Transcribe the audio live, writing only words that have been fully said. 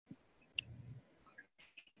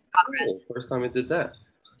Oh, first time it did that.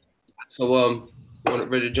 So,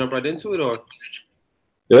 ready to jump right into it, or?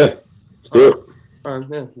 Yeah, let's All do right. it. All right,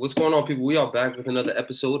 man. What's going on, people? We are back with another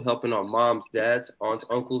episode helping our moms, dads, aunts,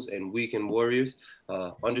 uncles, and weekend warriors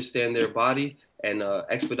understand their body and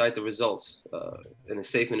expedite the results in a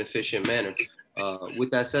safe and efficient manner.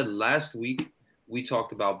 With that said, last week we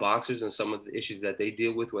talked about boxers and some of the issues that they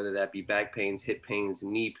deal with, whether that be back pains, hip pains,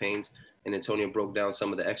 knee pains. And Antonio broke down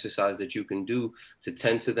some of the exercise that you can do to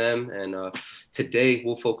tend to them. And today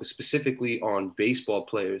we'll focus specifically on baseball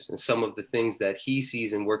players and some of the things that he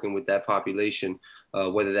sees in working with that population,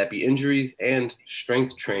 whether that be injuries and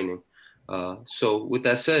strength training. So, with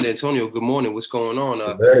that said, Antonio, good morning. What's going on?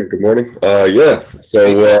 Hey, good morning. Yeah.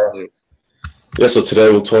 Baseball player. So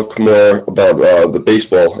today we'll talk more about the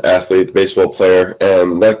baseball athlete, the baseball player,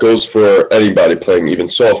 and that goes for anybody playing even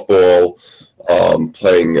softball,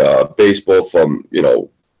 playing baseball from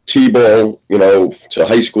t-ball, to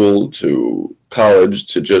high school, to college,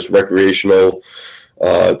 to just recreational,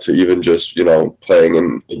 to even just playing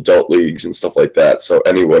in adult leagues and stuff like that. So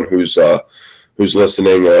anyone who's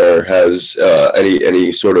listening or has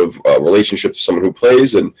any sort of relationship to someone who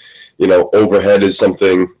plays, and overhead is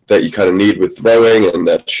something that you kind of need with throwing, and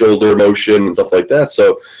that shoulder motion and stuff like that.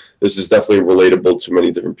 So this is definitely relatable to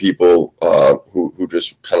many different people who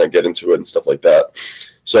just kind of get into it and stuff like that.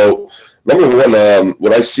 So number one,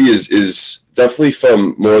 what I see is definitely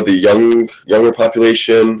from more of the younger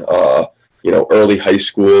population. Early high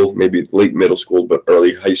school, maybe late middle school, but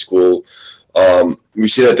early high school. We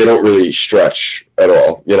see that they don't really stretch at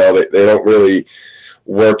all. They don't really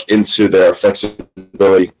work into their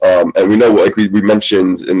flexibility. And we know, like we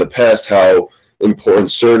mentioned in the past, how important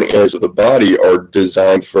certain areas of the body are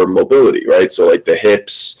designed for mobility, right? So, like the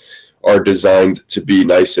hips are designed to be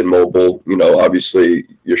nice and mobile. Obviously,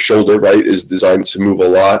 your shoulder, right, is designed to move a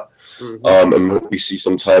lot. Mm-hmm. And what we see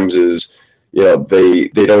sometimes is, they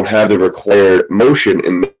don't have the required motion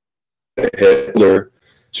in the hip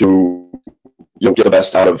to get the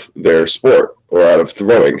best out of their sport or out of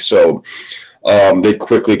throwing. So they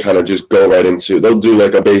quickly kind of just go right into, they'll do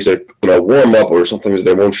like a basic warm up or something, as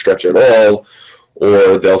they won't stretch at all,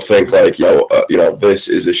 or they'll think like this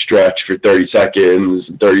is a stretch for 30 seconds,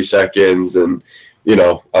 and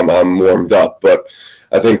I'm warmed up. But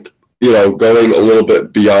I think going a little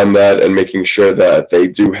bit beyond that and making sure that they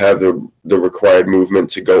do have the required movement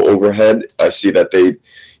to go overhead. I see that they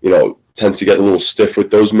tend to get a little stiff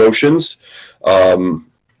with those motions.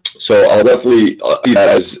 So I'll definitely see that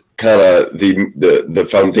as kind of the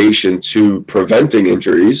foundation to preventing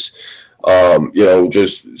injuries.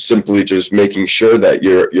 Just simply just making sure that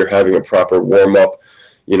you're having a proper warm up,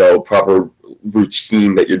 proper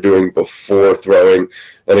routine that you're doing before throwing.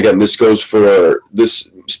 And again, this goes for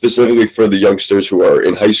this specifically for the youngsters who are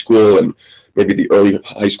in high school and maybe the early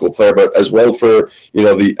high school player, but as well for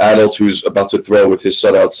the adult who's about to throw with his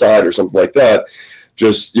son outside or something like that.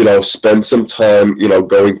 Just spend some time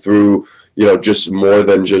going through just more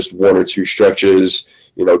than just one or two stretches.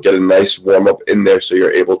 Get a nice warm up in there so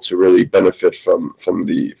you're able to really benefit from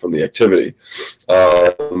the activity.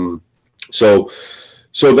 So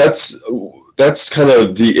that's kind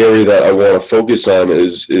of the area that I want to focus on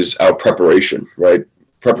is our preparation, right?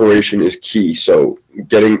 Preparation is key. So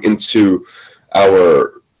getting into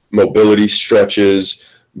our mobility stretches,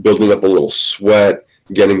 building up a little sweat,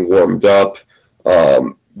 getting warmed up,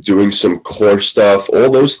 doing some core stuff,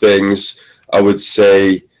 all those things, I would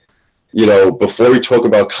say, before we talk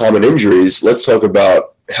about common injuries, let's talk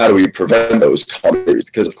about how do we prevent those common injuries?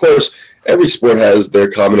 Because of course, every sport has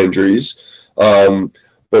their common injuries.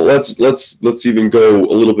 But let's even go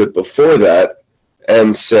a little bit before that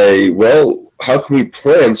and say, well, how can we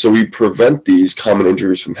plan so we prevent these common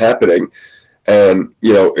injuries from happening? And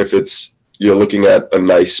if it's you're looking at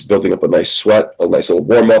building up a nice sweat, a nice little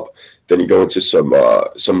warm up, then you go into some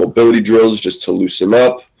mobility drills just to loosen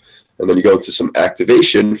up, and then you go into some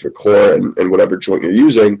activation for core and whatever joint you're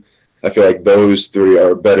using. I feel like those three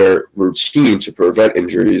are a better routine to prevent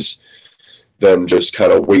injuries than just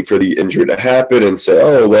kind of wait for the injury to happen and say,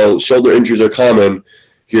 oh, well, shoulder injuries are common.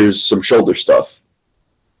 Here's some shoulder stuff,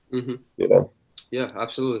 Mm-hmm. you know? Yeah,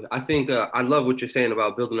 absolutely. I think I love what you're saying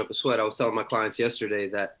about building up a sweat. I was telling my clients yesterday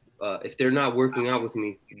that if they're not working out with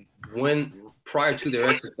me, when prior to their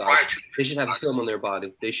exercise, they should have a film on their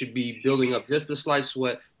body. They should be building up just a slight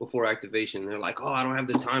sweat before activation. And they're like, oh, I don't have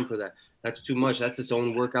the time for that. That's too much. That's its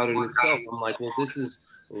own workout in itself. I'm like, well, this is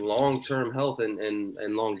long-term health and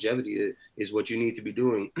longevity is what you need to be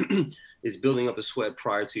doing is building up a sweat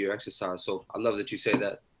prior to your exercise. So I love that you say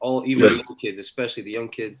that. All even the Yeah. young kids, especially the young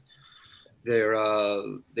kids,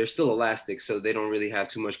 they're still elastic, so they don't really have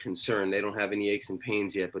too much concern. They don't have any aches and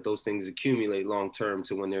pains yet, but those things accumulate long term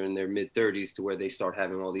to when they're in their mid 30s to where they start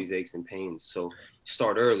having all these aches and pains. So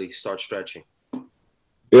start early, start stretching.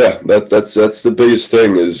 Yeah, that's the biggest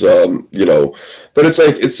thing is you know, but it's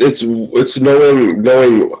like it's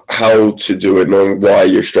knowing how to do it, knowing why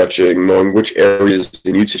you're stretching, knowing which areas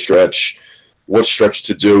you need to stretch, what stretch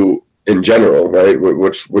to do in general, right?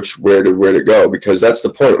 Which where to go, because that's the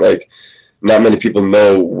point. Like, not many people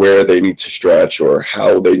know where they need to stretch or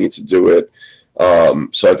how they need to do it.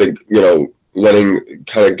 So I think, you know,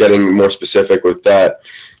 getting more specific with that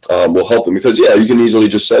will help them, because yeah, you can easily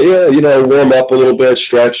just say, yeah, you know, warm up a little bit,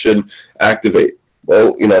 stretch, and activate.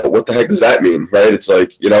 Well, you know, what the heck does that mean, right? It's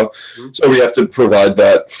like, you know, so we have to provide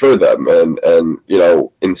that for them, and you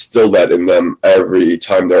know, instill that in them every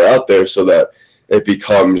time they're out there, so that it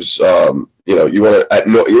becomes, you know, you want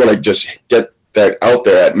to just get that out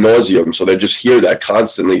there at nauseum, so they just hear that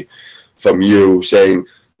constantly from you, saying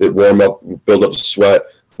that warm up, build up the sweat,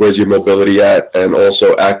 where's your mobility at, and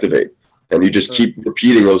also activate. And you just keep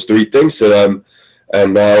repeating those three things to them.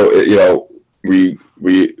 And now, you know, we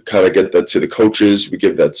kind of get that to the coaches, we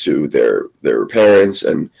give that to their parents,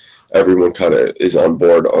 and everyone kind of is on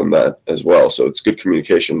board on that as well. So it's good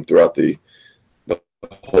communication throughout the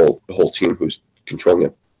whole team who's controlling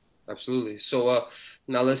it. Absolutely. So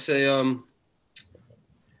now let's say I'm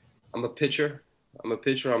a pitcher. I'm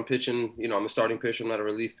pitching, you know, I'm a starting pitcher. I'm not a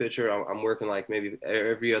relief pitcher. I'm working like maybe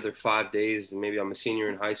every other 5 days. Maybe I'm a senior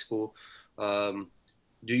in high school.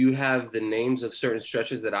 Do you have the names of certain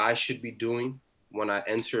stretches that I should be doing when I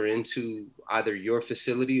enter into either your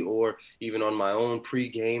facility or even on my own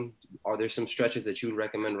pre-game? Are there some stretches that you would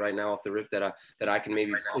recommend right now off the rip that I can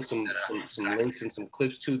maybe put some links and some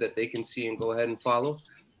clips to that they can see and go ahead and follow?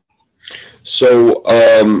 So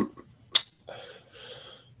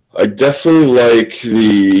I definitely like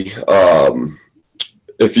the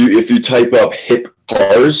if you type up hip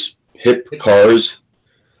cars,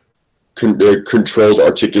 controlled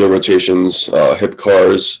articular rotations, hip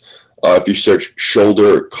cars. If you search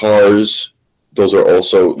shoulder cars, those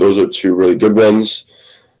are two really good ones.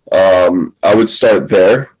 I would start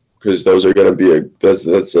there, because those are going to be there's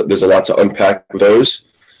a lot to unpack with those.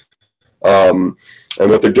 And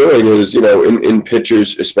what they're doing is, you know, in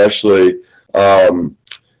pitchers especially,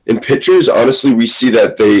 in pitchers, honestly, we see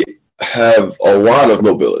that they have a lot of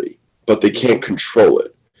mobility, but they can't control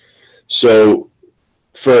it. So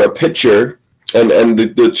for a pitcher, and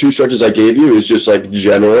the two stretches I gave you is just like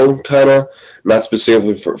general, kind of, not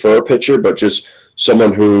specifically for a pitcher, but just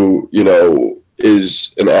someone who, you know,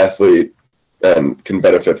 is an athlete and can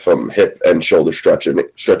benefit from hip and shoulder stretching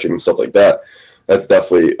and stuff like that. That's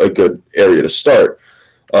definitely a good area to start.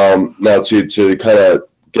 Now to kind of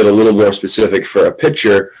get a little more specific for a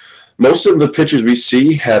pitcher, most of the pitchers we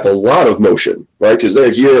see have a lot of motion, right? Because they're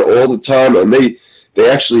here all the time, and they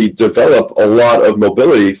actually develop a lot of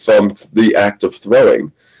mobility from the act of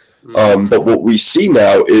throwing. But what we see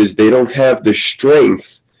now is they don't have the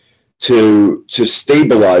strength to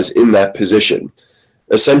stabilize in that position.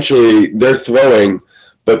 Essentially, they're throwing,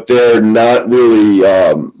 but they're not really,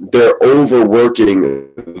 they're overworking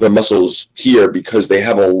the muscles here because they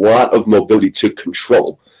have a lot of mobility to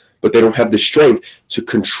control, but they don't have the strength to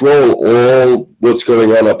control all what's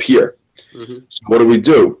going on up here. So what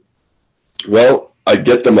do? Well, I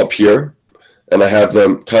get them up here, and I have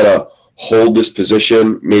them kind of hold this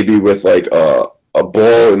position, maybe with like a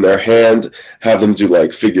ball in their hand, have them do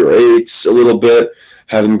like figure eights a little bit,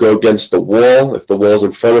 have them go against the wall. If the wall's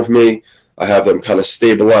in front of me, I have them kind of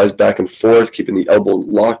stabilize back and forth, keeping the elbow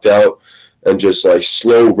locked out, and just like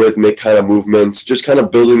slow rhythmic kind of movements, just kind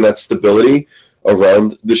of building that stability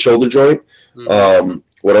around the shoulder joint.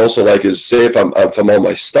 What I also like is, say if I'm on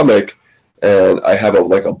my stomach and I have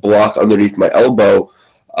a block underneath my elbow,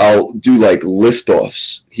 I'll do like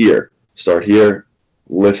lift-offs here. Start here,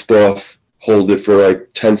 lift off, hold it for like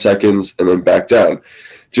 10 seconds, and then back down.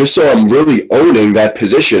 Just so I'm really owning that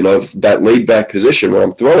position of that laid-back position. When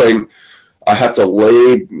I'm throwing, I have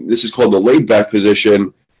to this is called the laid-back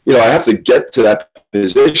position. You know, I have to get to that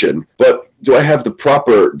position, but do I have the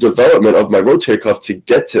proper development of my rotator cuff to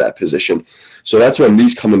get to that position? So that's when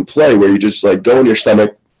these come in play, where you just like go in your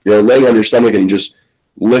stomach, you're laying on your stomach, and you just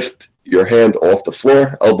lift your hand off the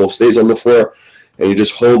floor, elbow stays on the floor, and you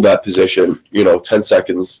just hold that position, you know, 10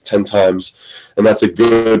 seconds, 10 times. And that's a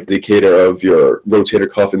good indicator of your rotator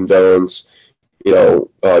cuff imbalance. You know,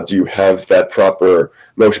 do you have that proper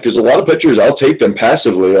motion? Because a lot of pitchers, I'll take them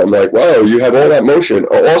passively. I'm like, wow, you have all that motion.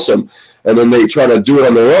 Oh, awesome. And then they try to do it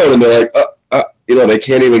on their own, and they're like, they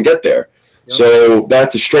can't even get there. Yep. So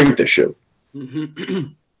that's a strength issue.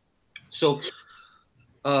 So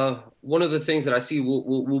one of the things that I see,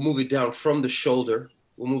 we'll move it down from the shoulder.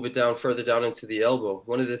 We'll move it down further down into the elbow.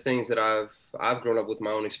 One of the things that I've grown up with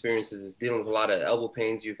my own experiences is dealing with a lot of elbow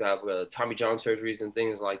pains. You have Tommy John surgeries and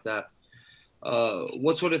things like that.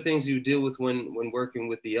 What sort of things do you deal with when working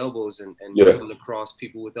with the elbows and Yeah, coming across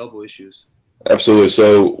people with elbow issues? absolutely.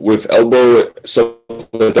 So with elbow, so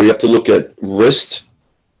we have to look at wrist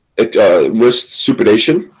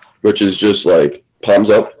supination, which is just like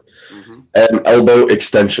palms up, Mm-hmm. and elbow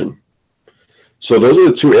extension. So those are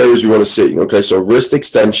the two areas we want to see. Okay, so wrist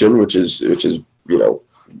extension, which is you know,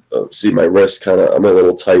 see my wrist kind of, I'm a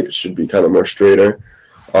little tight. It should be kind of more straighter.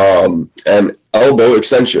 And elbow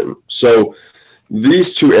extension. So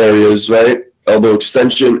these two areas, right? Elbow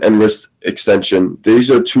extension and wrist extension. These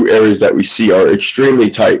are two areas that we see are extremely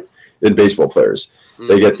tight in baseball players. They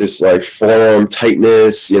Mm-hmm. get this like forearm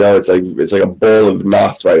tightness. You know, it's like a ball of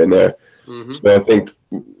knots right in there. Mm-hmm. So I think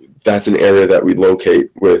that's an area that we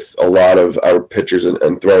locate with a lot of our pitchers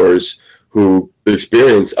and throwers who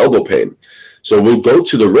experience elbow pain. So we'll go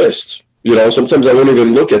to the wrist. You know, sometimes I won't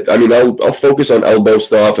even look at. I mean, I'll focus on elbow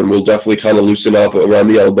stuff, and we'll definitely kind of loosen up around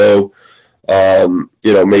the elbow.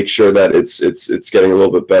 You know, make sure that it's getting a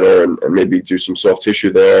little bit better, and maybe do some soft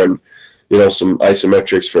tissue there, and you know, some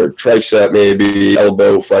isometrics for tricep, maybe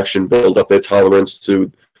elbow flexion, build up their tolerance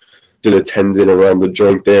to the tendon around the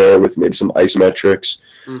joint there with maybe some isometrics.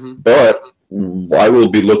 Mm-hmm. But I will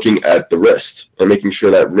be looking at the wrist and making sure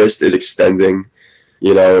that wrist is extending.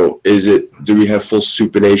 You know, do we have full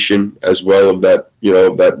supination as well of that, you know,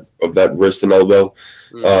 of that wrist and elbow?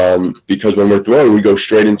 Mm-hmm. Because when we're throwing, we go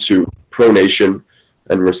straight into pronation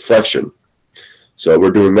and wrist flexion. So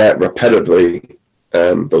we're doing that repetitively,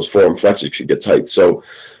 and those forearm flexors could get tight. So,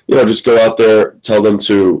 you know, just go out there, tell them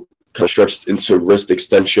to kind of stretch into wrist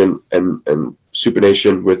extension and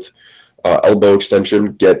supination with elbow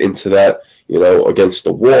extension. Get into that, you know, against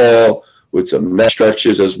the wall with some neck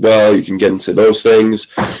stretches as well. You can get into those things.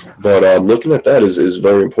 But looking at that is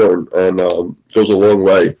very important, and goes a long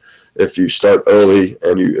way if you start early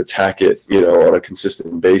and you attack it, you know, on a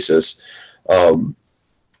consistent basis.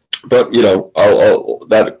 But you know,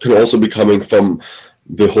 that could also be coming from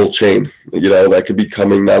the whole chain. You know, that could be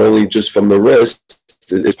coming not only just from the wrist.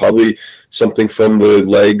 It's probably something from the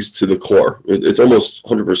legs to the core. It's almost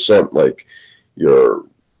 100% like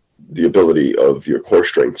the ability of your core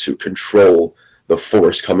strength to control the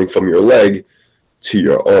force coming from your leg to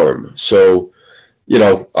your arm. So, you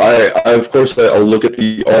know, I of course I'll look at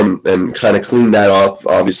the arm and kind of clean that up.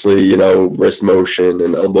 Obviously, you know, wrist motion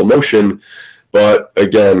and elbow motion. But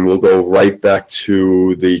again, we'll go right back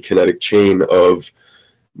to the kinetic chain of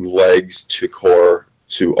legs to core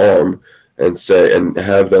to arm, and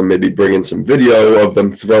have them maybe bring in some video of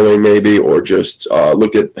them throwing, maybe, or just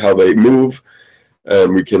look at how they move,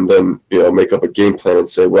 and we can then, you know, make up a game plan and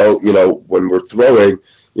say, well, you know, when we're throwing,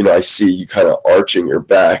 you know, I see you kind of arching your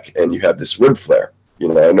back and you have this rib flare. You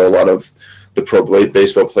know, I know a lot of the pro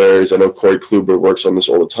baseball players. I know Corey Kluber works on this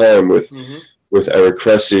all the time with Eric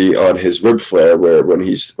Cressy on his rib flare, where when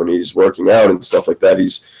he's working out and stuff like that,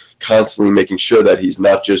 he's constantly making sure that he's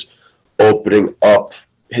not just opening up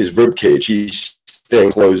his rib cage, he's staying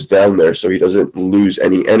closed down there so he doesn't lose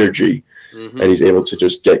any energy, and he's able to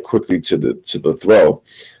just get quickly to the throw.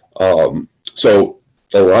 So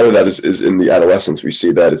a lot of that is in the adolescence. We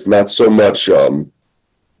see that it's not so much that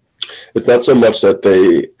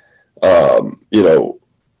they you know,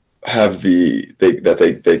 have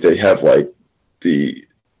they have like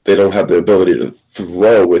they don't have the ability to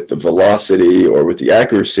throw with the velocity or with the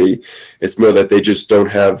accuracy. It's more that they just don't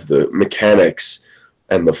have the mechanics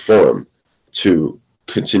and the form to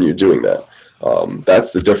continue doing that.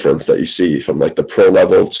 That's the difference that you see from like the pro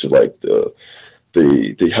level to like the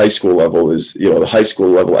high school level. Is, you know, the high school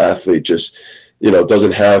level athlete just, you know,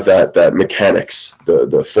 doesn't have that mechanics,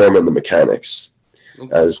 the form and the mechanics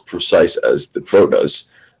as precise as the pro does.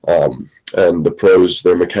 And the pros,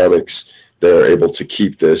 their mechanics, they're able to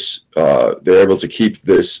keep this. They're able to keep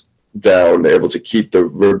this down. They're able to keep the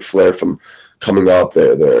rib flare from coming up.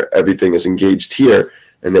 Everything is engaged here,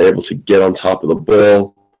 and they're able to get on top of the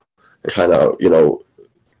ball and kind of, you know,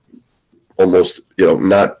 almost, you know,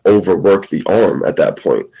 not overwork the arm at that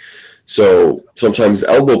point. So sometimes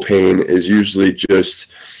elbow pain is usually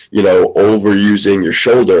just, you know, overusing your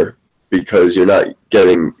shoulder because you're not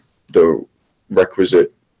getting the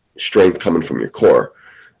requisite strength coming from your core.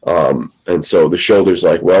 And so the shoulder's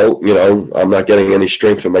like, well, you know, I'm not getting any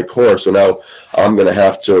strength from my core, so now I'm going to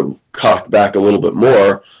have to cock back a little bit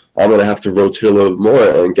more. I'm going to have to rotate a little bit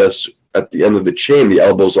more. And guess at the end of the chain, the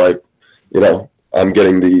elbow's like, you know, I'm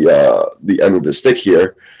getting the end of the stick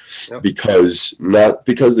here. Yep. because not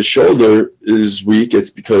because the shoulder is weak, it's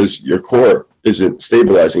because your core isn't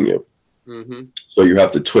stabilizing you. Mm-hmm. So you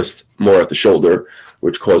have to twist more at the shoulder,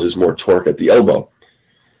 which causes more torque at the elbow.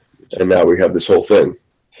 And now we have this whole thing.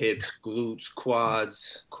 Hips, glutes,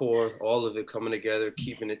 quads, core, all of it coming together,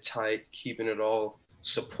 keeping it tight, keeping it all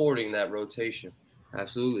supporting that rotation.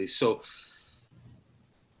 Absolutely. So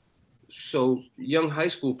young high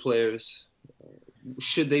school players,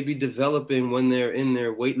 should they be developing when they're in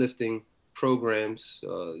their weightlifting programs,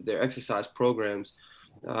 their exercise programs?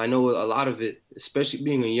 I know a lot of it, especially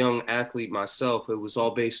being a young athlete myself, it was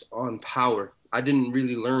all based on power. I didn't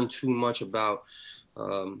really learn too much about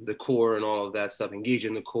the core and all of that stuff,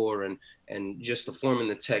 engaging the core and just the form and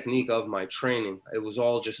the technique of my training. It was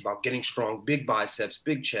all just about getting strong, big biceps,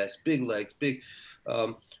 big chest, big legs, big.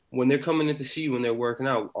 When they're coming in to see you when they're working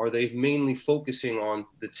out, are they mainly focusing on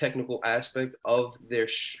the technical aspect of their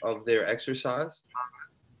exercise?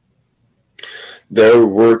 They're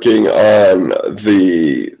working on I'm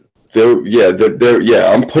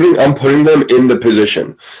putting them in the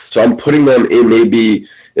position. So I'm putting them in, maybe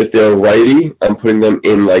if they're righty, I'm putting them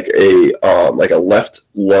in like a left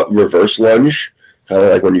reverse lunge, kind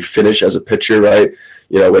of like when you finish as a pitcher, right?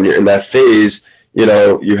 You know, when you're in that phase, you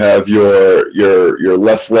know, you have your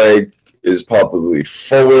left leg is probably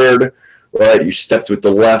forward, right? You stepped with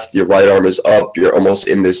the left, your right arm is up, you're almost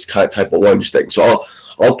in this type of lunge thing. So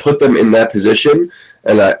I'll put them in that position,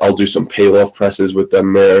 and I'll do some Pallof presses with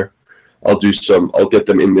them there. I'll get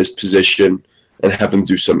them in this position and have them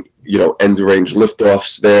do some, you know, end range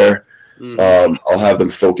liftoffs there. Mm-hmm. I'll have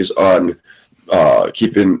them focus on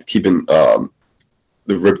keeping the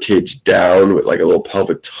rib cage down with like a little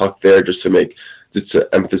pelvic tuck there, just to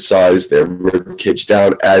emphasize their rib cage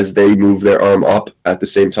down as they move their arm up at the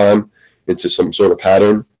same time into some sort of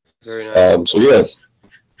pattern. Very nice.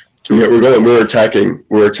 Yeah, we're attacking,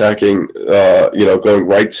 you know, going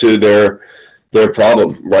right to their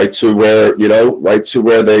problem, right to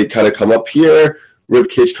where they kind of come up here, rib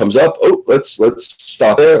cage comes up. Oh, let's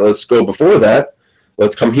stop there. Let's go before that.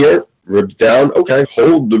 Let's come here, ribs down. Okay,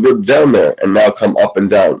 hold the rib down there, and now come up and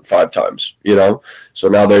down 5 times, you know? So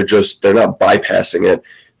now they're not bypassing it.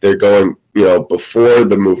 They're going, you know, before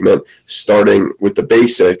the movement, starting with the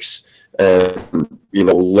basics and, you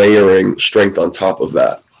know, layering strength on top of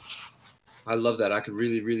that. I love that. I could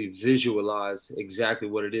really, really visualize exactly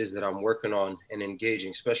what it is that I'm working on and engaging,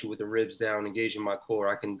 especially with the ribs down, engaging my core.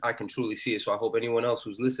 I can truly see it. So I hope anyone else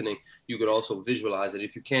who's listening, you could also visualize it.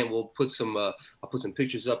 If you can, I'll put some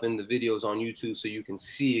pictures up in the videos on YouTube so you can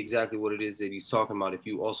see exactly what it is that he's talking about if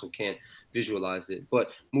you also can't visualize it. But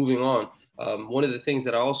moving on, one of the things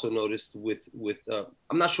that I also noticed with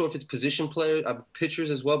I'm not sure if it's position players, pitchers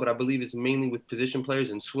as well, but I believe it's mainly with position players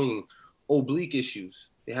and swinging, oblique issues.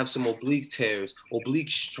 They have some oblique tears,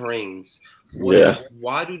 oblique strains.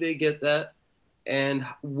 Why do they get that? And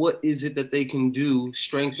what is it that they can do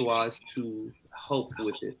strength-wise to help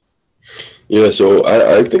with it? Yeah, so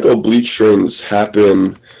I think oblique strains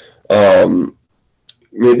happen.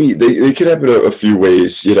 Maybe they could happen a few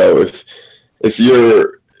ways. You know, if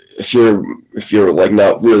you're like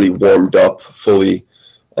not really warmed up fully,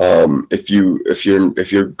 if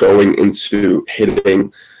you're going into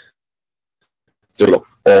hitting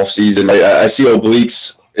off season, I see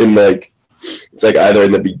obliques in it's like either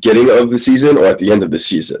in the beginning of the season or at the end of the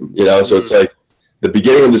season, you know. So it's like the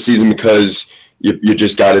beginning of the season because you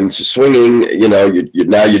just got into swinging, you know.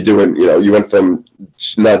 You're doing, you know, you went from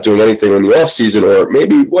not doing anything in the off season or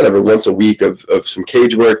maybe whatever once a week of some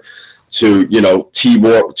cage work to, you know, tee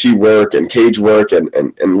work and cage work and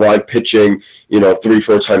live pitching, you know,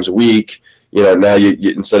 3-4 times a week. You know, now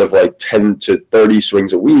you instead of like 10 to 30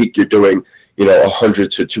 swings a week, you're doing, you know,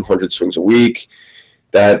 100 to 200 swings a week.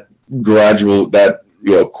 That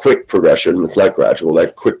quick progression, it's not gradual,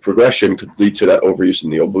 that quick progression could lead to that overuse in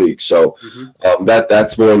the oblique. So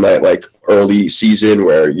that's more in that like early season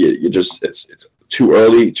where you just, it's too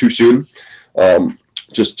early, too soon,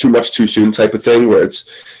 just too much too soon type of thing where it's,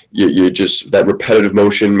 you just, that repetitive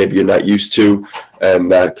motion, maybe you're not used to,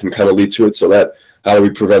 and that can kind of lead to it. So that, how do we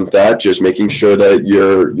prevent that? Just making sure that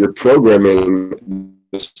you're programming,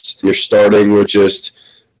 you're starting with just,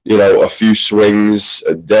 you know, a few swings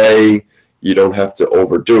a day. You don't have to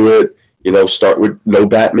overdo it. You know, start with no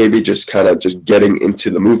bat, maybe just kind of just getting into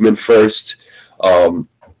the movement first.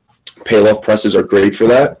 Pallof presses are great for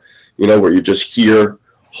that, you know, where you're just here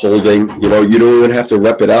holding, you know, you don't even have to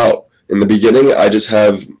rep it out. In the beginning, I just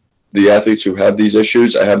have the athletes who have these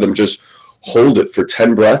issues, I have them just hold it for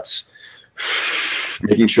 10 breaths,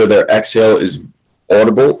 making sure their exhale is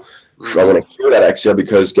audible. I want to hear that exhale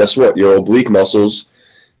because guess what? Your oblique muscles,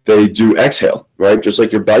 they do exhale, right? Just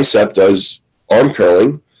like your bicep does arm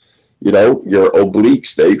curling, you know, your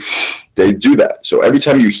obliques, they do that. So every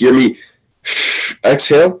time you hear me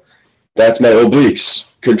exhale, that's my obliques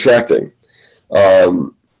contracting.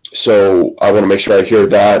 So I want to make sure I hear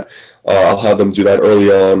that. I'll have them do that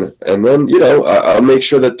early on. And then, you know, I'll make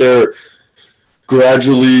sure that they're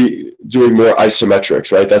gradually doing more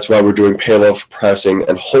isometrics, right? That's why we're doing Pallof, pressing,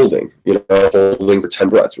 and holding, you know, holding for 10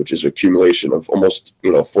 breaths, which is accumulation of almost,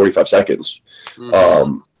 you know, 45 seconds.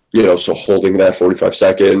 You know, so holding that 45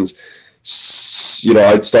 seconds, you know,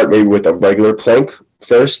 I'd start maybe with a regular plank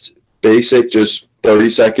first, basic, just 30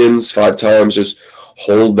 seconds, 5 times, just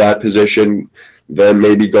hold that position, then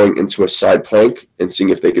maybe going into a side plank and seeing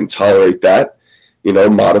if they can tolerate that. You know,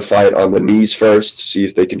 modify it on the knees first, see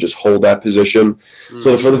if they can just hold that position.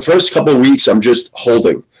 So for the first couple of weeks, I'm just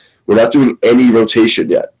holding. We're not doing any rotation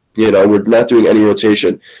yet. You know, we're not doing any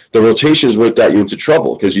rotation. The rotation is what got you into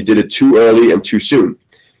trouble because you did it too early and too soon.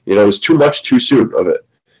 You know, it was too much too soon of it.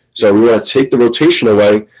 So we want to take the rotation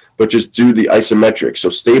away, but just do the isometric. So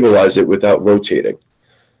stabilize it without rotating.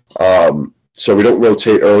 So we don't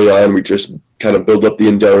rotate early on. We just kind of build up the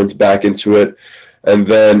endurance back into it. And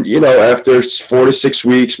then, you know, after 4 to 6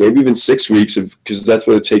 weeks, maybe even 6 weeks, because that's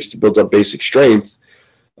what it takes to build up basic strength,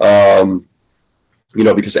 you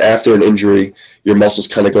know, because after an injury, your muscles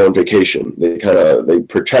kind of go on vacation. They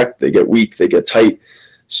protect, they get weak, they get tight.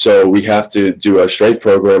 So we have to do a strength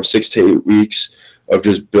program, 6 to 8 weeks of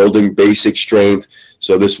just building basic strength.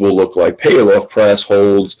 So this will look like Pallof press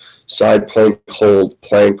holds, side plank hold,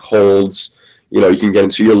 plank holds. You know, you can get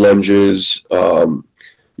into your lunges.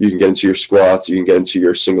 You can get into your squats. You can get into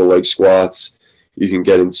your single leg squats. You can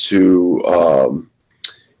get into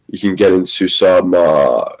some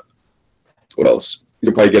what else? You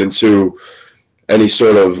can probably get into any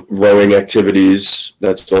sort of rowing activities.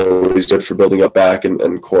 That's always good for building up back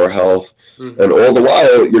and core health. And all the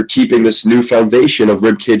while, you're keeping this new foundation of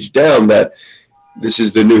rib cage down. That this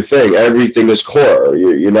is the new thing. Everything is core.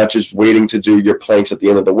 You're not just waiting to do your planks at the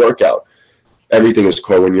end of the workout. Everything is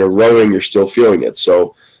core. When you're rowing, you're still feeling it.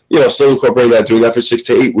 So, you know, still incorporating that, doing that for 6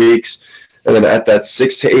 to 8 weeks. And then at that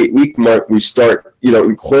 6 to 8 week mark, we start, you know,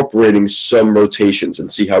 incorporating some rotations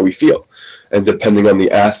and see how we feel. And depending on the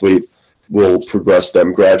athlete, we'll progress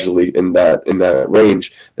them gradually in that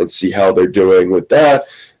range and see how they're doing with that.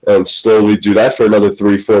 And slowly do that for another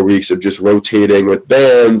 3-4 weeks of just rotating with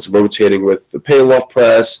bands, rotating with the Pallof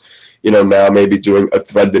press, you know, now maybe doing a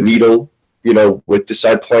thread the needle, you know, with the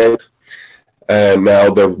side plank. And now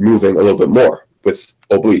they're moving a little bit more with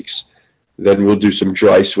obliques. Then we'll do some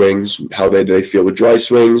dry swings. How do they feel with dry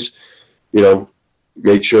swings? You know,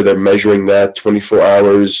 make sure they're measuring that 24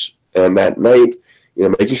 hours and that night. You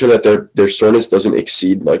know, making sure that their soreness doesn't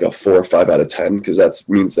exceed like a 4 or 5 out of 10, because that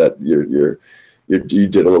means that you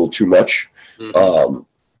did a little too much.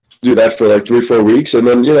 Do that for like 3-4 weeks, and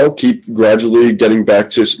then, you know, keep gradually getting back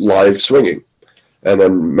to live swinging, and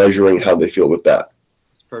then measuring how they feel with that.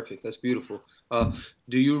 That's perfect. That's beautiful.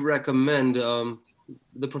 Do you recommend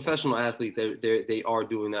the professional athlete? They are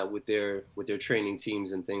doing that with their training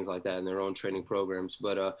teams and things like that, and their own training programs.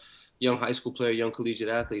 But young high school player, young collegiate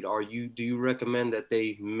athlete, do you recommend that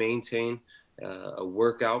they maintain a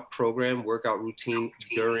workout program, workout routine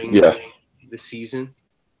during the season?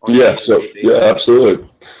 Yeah, absolutely.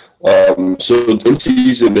 So in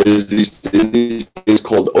season, there's these things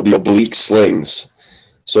called the oblique slings.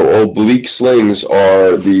 So oblique slings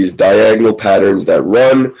are these diagonal patterns that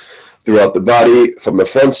run throughout the body. From the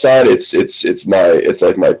front side, it's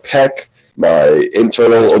like my pec, my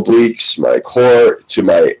internal obliques, my core to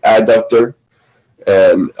my adductor,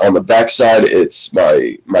 and on the back side, it's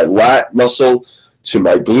my lat muscle to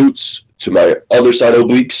my glutes to my other side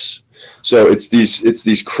obliques. So it's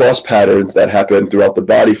these cross patterns that happen throughout the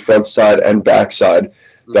body, front side and back side,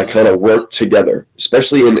 that kind of work together,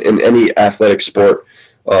 especially in any athletic sport,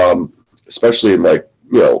 especially in, like,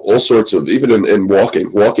 you know, all sorts of, even in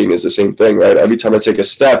walking. Walking is the same thing, right? Every time I take a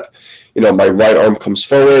step, you know, my right arm comes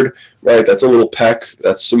forward, right? That's a little pec.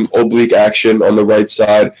 That's some oblique action on the right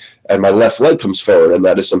side. And my left leg comes forward, and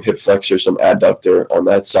that is some hip flexor, some adductor on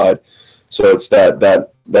that side. So it's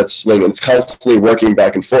that sling, and it's constantly working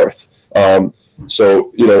back and forth.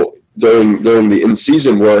 So, you know, during the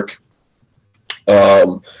in-season work,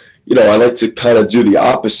 you know, I like to kind of do the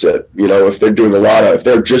opposite. You know, if they're doing if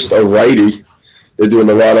they're just a righty, they're doing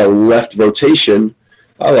a lot of left rotation,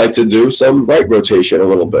 I like to do some right rotation a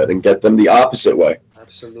little bit and get them the opposite way.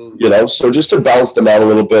 Absolutely. You know, so just to balance them out a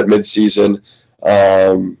little bit mid-season,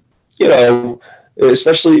 you know,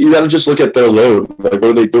 especially, you got to just look at their load. Like, what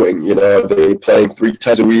are they doing? You know, are they playing 3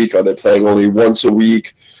 times a week? Are they playing only once a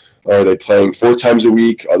week? Are they playing 4 times a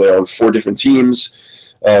week? Are they on 4 different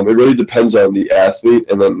teams? It really depends on the athlete,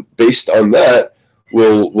 and then based on that,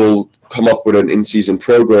 we'll come up with an in-season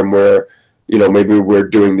program where, you know, maybe we're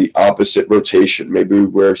doing the opposite rotation. Maybe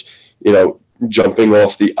we're, you know, jumping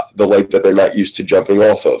off the leg that they're not used to jumping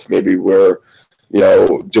off of. Maybe we're, you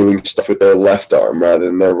know, doing stuff with their left arm rather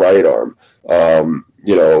than their right arm.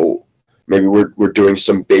 You know, maybe we're doing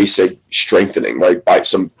some basic strengthening, like by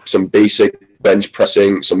some basic bench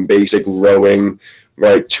pressing, some basic rowing,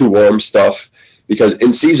 right? 2-arm stuff, because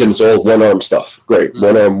in season it's all 1-arm stuff. Great,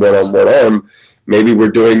 1-arm, 1-arm, 1-arm. Maybe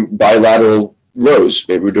we're doing bilateral rows.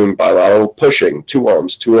 Maybe we're doing bilateral pushing, 2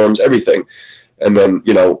 arms, 2 arms, everything. And then,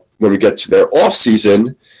 you know, when we get to their off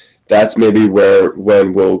season, that's maybe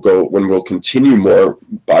when we'll continue more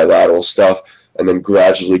bilateral stuff, and then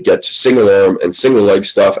gradually get to single arm and single leg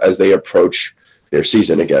stuff as they approach their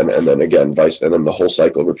season again, and then again and then the whole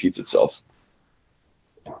cycle repeats itself.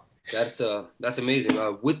 That's amazing.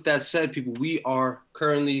 With that said, people,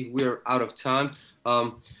 we're out of time.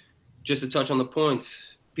 Just to touch on the points,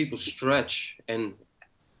 people stretch, and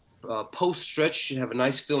post stretch, you should have a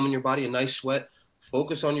nice film in your body, a nice sweat.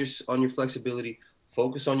 Focus on your flexibility,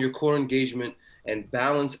 focus on your core engagement, and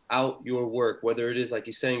balance out your work. Whether it is, like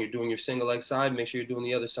you're saying, you're doing your single leg side, make sure you're doing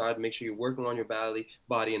the other side, make sure you're working on your body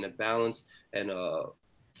in a balanced and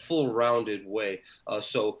full rounded way.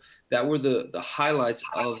 So that were the highlights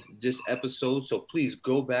of this episode. So please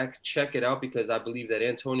go back, check it out, because I believe that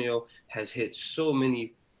Antonio has hit so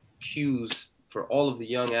many cues for all of the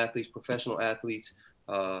young athletes, professional athletes,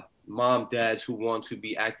 mom, dads who want to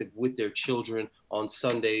be active with their children on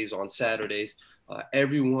Sundays, on Saturdays.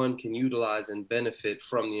 Everyone can utilize and benefit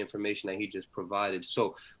from the information that he just provided.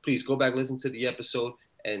 So please go back, listen to the episode,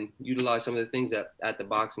 and utilize some of the things that At the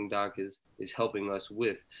Boxing Doc is helping us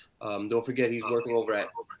with. Don't forget, he's working over at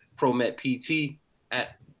ProMet PT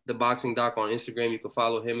at the Boxing Doc on Instagram. You can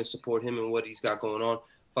follow him and support him and what he's got going on.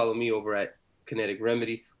 Follow me over at Kinetic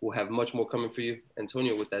Remedy. We'll have much more coming for you.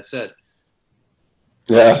 Antonio, with that said.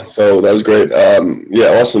 Yeah, so that was great.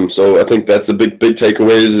 Yeah, awesome. So I think that's the big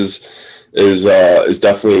takeaways is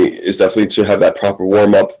definitely to have that proper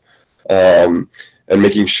warm up, and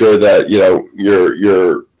making sure that, you know, we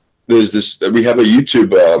have a YouTube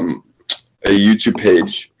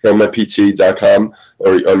page, ProMetPT.com,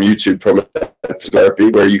 or on YouTube, ProMet Therapy,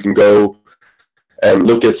 where you can go and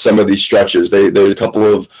look at some of these stretches. There's a couple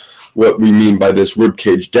of what we mean by this rib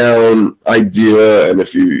cage down idea, and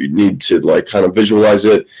if you need to like kind of visualize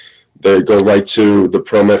it, they go right to the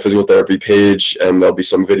ProMet Physical Therapy page, and there'll be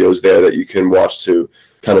some videos there that you can watch to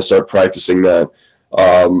kind of start practicing that.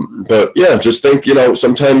 But yeah, just think, you know,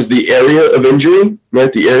 sometimes the area of injury,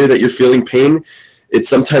 right, the area that you're feeling pain, it's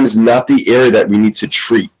sometimes not the area that we need to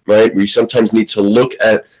treat, right? We sometimes need to look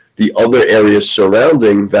at the other areas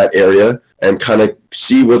surrounding that area and kind of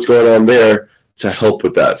see what's going on there to help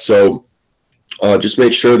with that. So just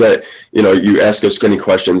make sure that, you know, you ask us any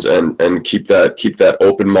questions and keep that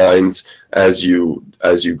open mind as you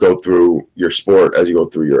go through your sport, as you go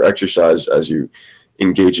through your exercise, as you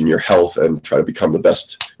engage in your health and try to become the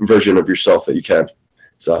best version of yourself that you can.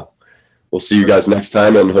 So we'll see you guys next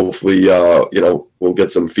time, and hopefully, you know, we'll get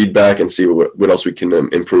some feedback and see what else we can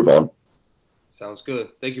improve on. Sounds good.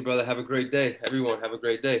 Thank you, brother. Have a great day. Everyone, have a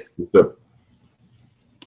great day. You too.